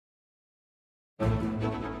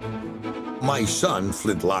My son,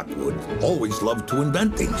 Flint Lockwood, always loved to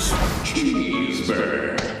invent things.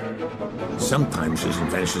 Cheeseburger. Sometimes his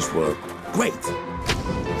inventions were great,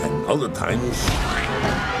 and other times,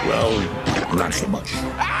 well, not so much.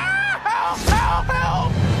 Help! Help!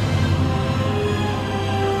 Help!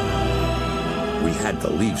 We had to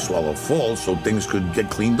leave Swallow Falls so things could get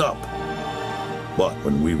cleaned up. But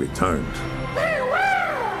when we returned,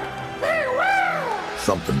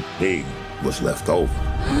 something big was left over.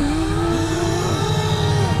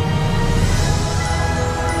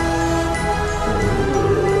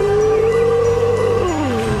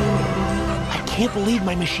 I can't believe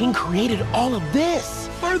my machine created all of this.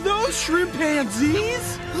 Are those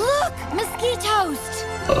shrimpanzees? Look, mosquitoes.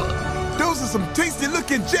 Those are some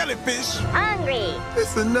tasty-looking jellyfish. Hungry.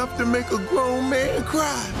 It's enough to make a grown man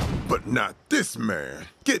cry. But not this man.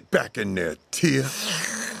 Get back in there, Tia.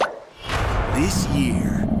 This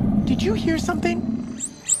year. Did you hear something?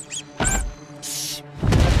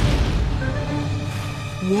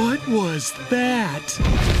 What was that?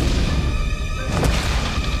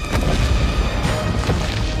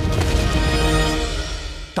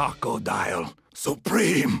 Taco Dial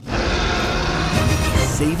Supreme.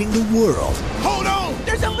 Saving the world. Hold on!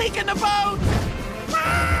 There's a leak in the boat!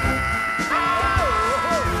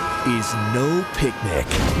 Is no picnic.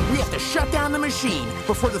 We have to shut down the machine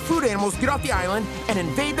before the food animals get off the island and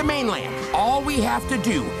invade the mainland. All we have to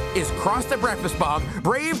do is cross the breakfast bog,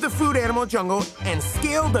 brave the food animal jungle, and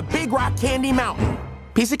scale the Big Rock Candy Mountain.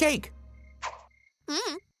 Piece of cake.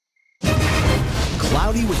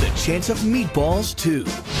 Cloudy with a chance of meatballs, too.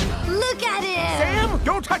 Look at him. Sam,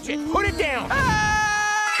 don't touch it. Put it down.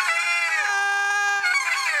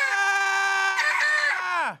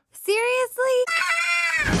 Seriously?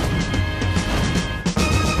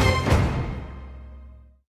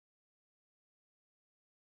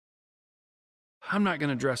 I'm not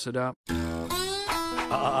gonna dress it up.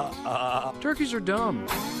 Turkeys are dumb.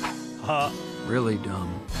 Really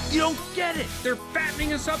dumb. You don't get it! They're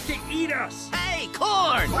fattening us up to eat us! Hey,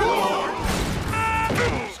 corn!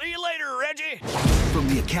 See you later, Reggie! From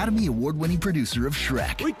the Academy Award-winning producer of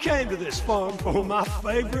Shrek. We came to this farm for my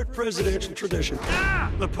favorite presidential tradition,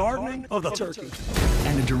 the pardoning of the turkey.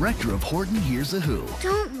 And the director of Horton Hears a Who.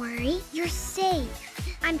 Don't worry, you're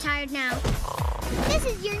safe. I'm tired now. This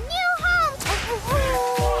is your new home.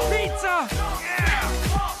 Pizza!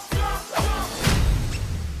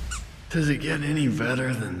 Does it get any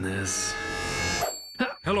better than this?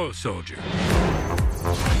 Hello, soldier.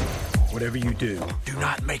 Whatever you do, do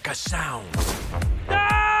not make a sound.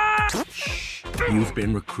 Shh. You've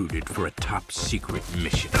been recruited for a top-secret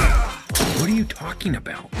mission. What are you talking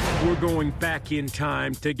about? We're going back in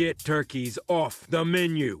time to get turkeys off the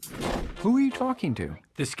menu. Who are you talking to?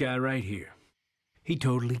 This guy right here. He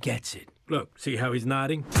totally gets it. Look, see how he's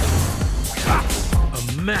nodding?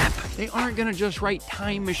 A map. They aren't gonna just write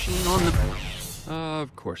time machine on the...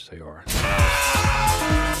 of course they are.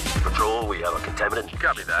 Patrol, we have a contaminant.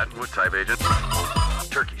 Copy that. What type, Agent?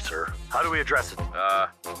 Turkey, sir. How do we address it?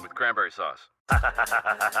 With cranberry sauce.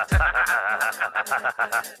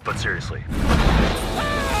 But seriously.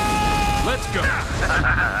 Let's go.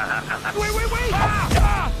 Wait!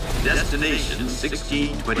 Destination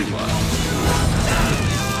 1621.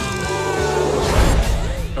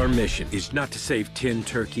 Our mission is not to save 10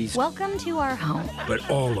 turkeys, Welcome to our home. but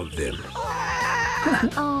all of them.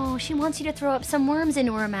 Oh, she wants you to throw up some worms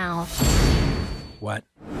into her mouth. What?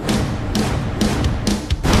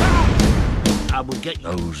 I will get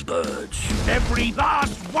those birds. Every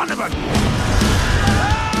last one of them!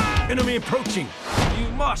 Enemy approaching. You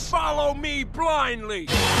must follow me blindly.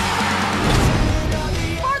 For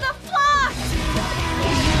the flock!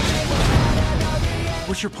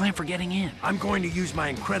 What's your plan for getting in? I'm going to use my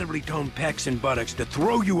incredibly toned pecs and buttocks to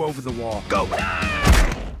throw you over the wall. Go!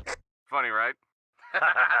 Funny, right?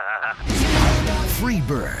 Free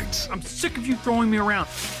birds. I'm sick of you throwing me around.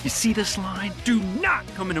 You see this line? Do not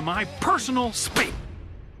come into my personal space.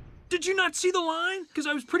 Did you not see the line? Because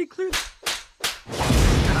I was pretty clear.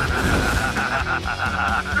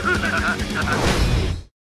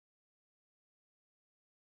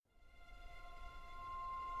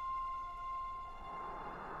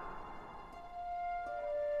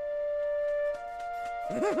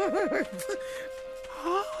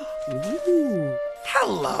 Ooh.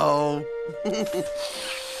 Hello.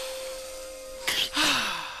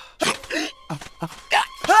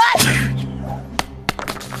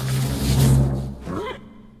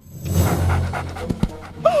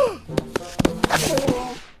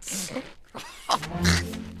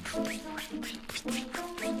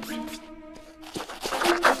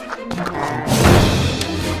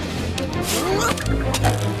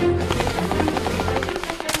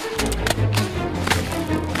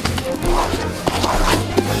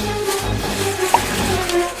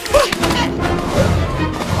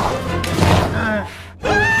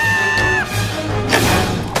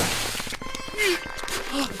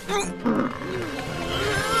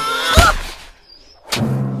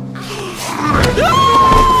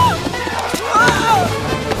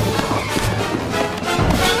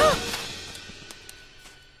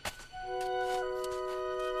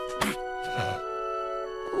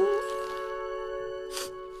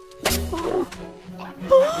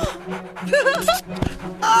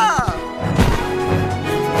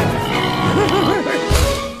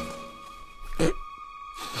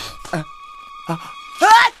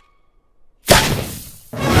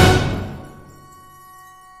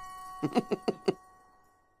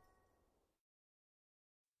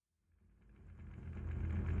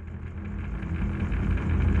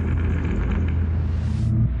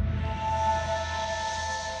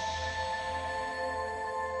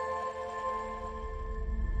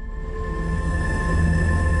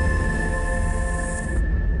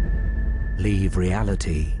 Leave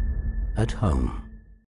reality at home.